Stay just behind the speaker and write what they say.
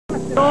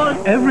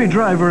Every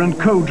driver and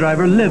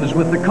co-driver lives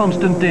with the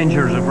constant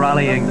dangers of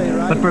rallying,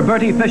 but for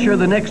Bertie Fisher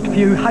the next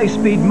few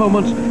high-speed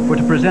moments were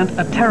to present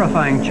a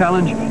terrifying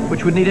challenge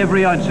which would need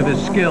every ounce of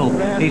his skill.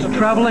 He's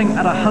travelling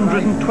at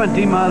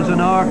 120 miles an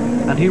hour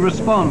and he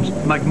responds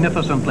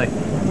magnificently.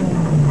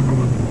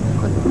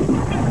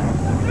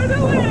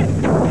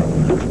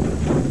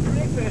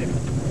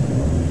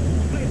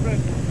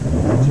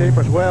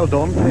 Chapers, well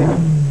done,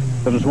 Pete.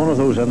 It was one of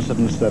those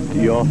incidents that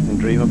you often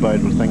dream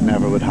about but think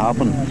never would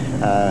happen.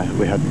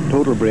 We had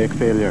total brake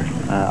failure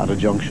at a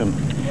junction.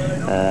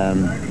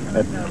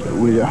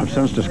 We have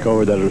since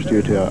discovered that it was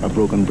due to a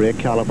broken brake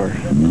caliper.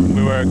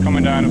 We were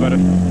coming down about a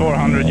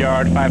 400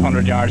 yard,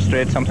 500 yard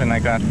straight, something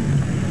like that.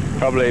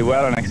 Probably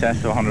well in excess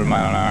of 100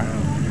 mile an hour.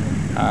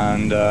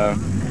 And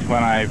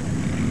when I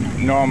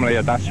normally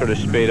at that sort of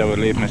speed I would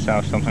leave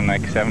myself something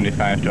like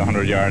 75 to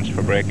 100 yards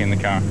for braking the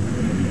car.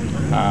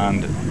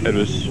 And it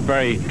was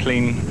very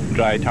clean,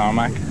 dry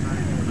tarmac,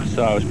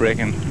 so I was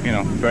braking, you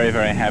know, very,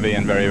 very heavy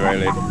and very, very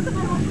late.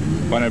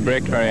 When I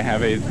braked very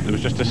heavy, there was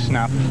just a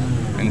snap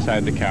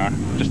inside the car,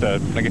 just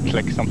like a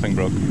click, something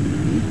broke,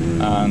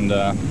 and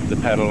the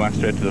pedal went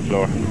straight to the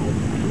floor.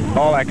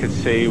 All I could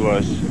see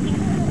was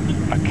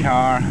a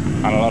car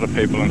and a lot of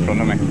people in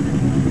front of me,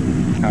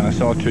 and I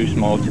saw two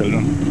small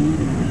children,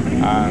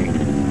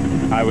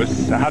 and I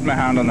had my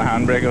hand on the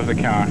handbrake of the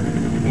car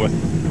with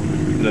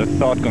the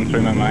thought going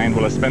through my mind,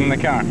 will I spin the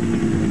car?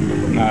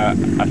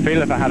 I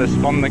feel if I had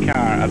spun the car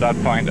at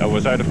that point, I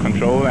was out of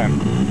control then,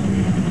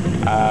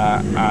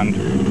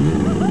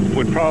 and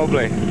would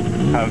probably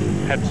have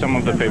hit some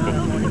of the people.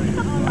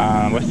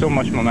 With so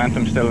much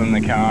momentum still in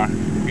the car,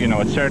 you know,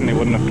 it certainly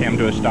wouldn't have came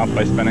to a stop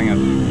by spinning it.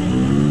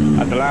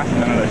 At the last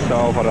minute I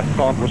saw what I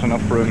thought was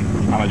enough room,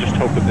 and I just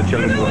hoped that the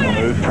children wouldn't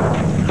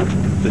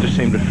move. They just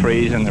seemed to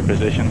freeze in their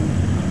position.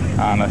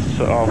 And I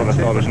saw what I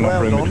thought was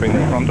enough room between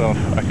the front of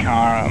a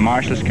car, a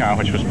marshal's car,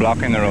 which was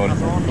blocking the road,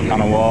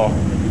 and a wall.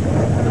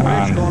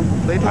 And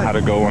I had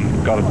to go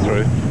and got it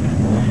through.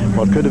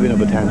 Well, it could have been a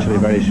potentially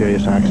very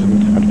serious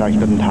accident. In fact, it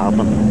didn't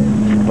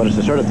happen. But it's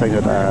the sort of thing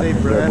that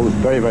they're both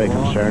very, very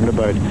concerned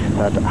about,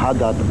 that had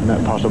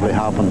that possibly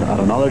happened at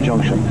another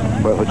junction,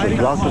 which is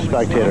lots of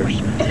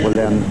spectators, well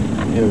then,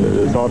 you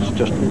know, the thoughts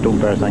just don't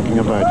bear thinking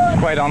about.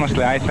 Quite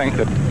honestly, I think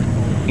that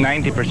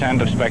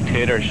 90% of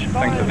spectators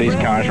think that these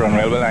cars are on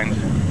railway lines,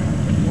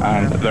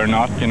 and they're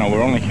not. You know,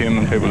 we're only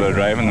human people that are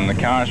driving them. The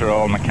cars are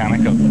all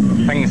mechanical.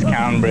 Things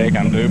can break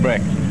and do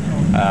break.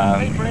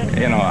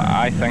 You know,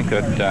 I think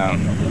that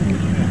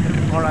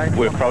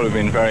we've probably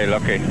been very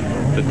lucky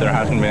that there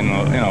hasn't been,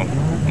 you know,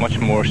 much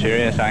more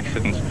serious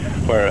accidents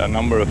where a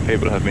number of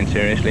people have been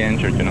seriously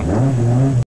injured, you know.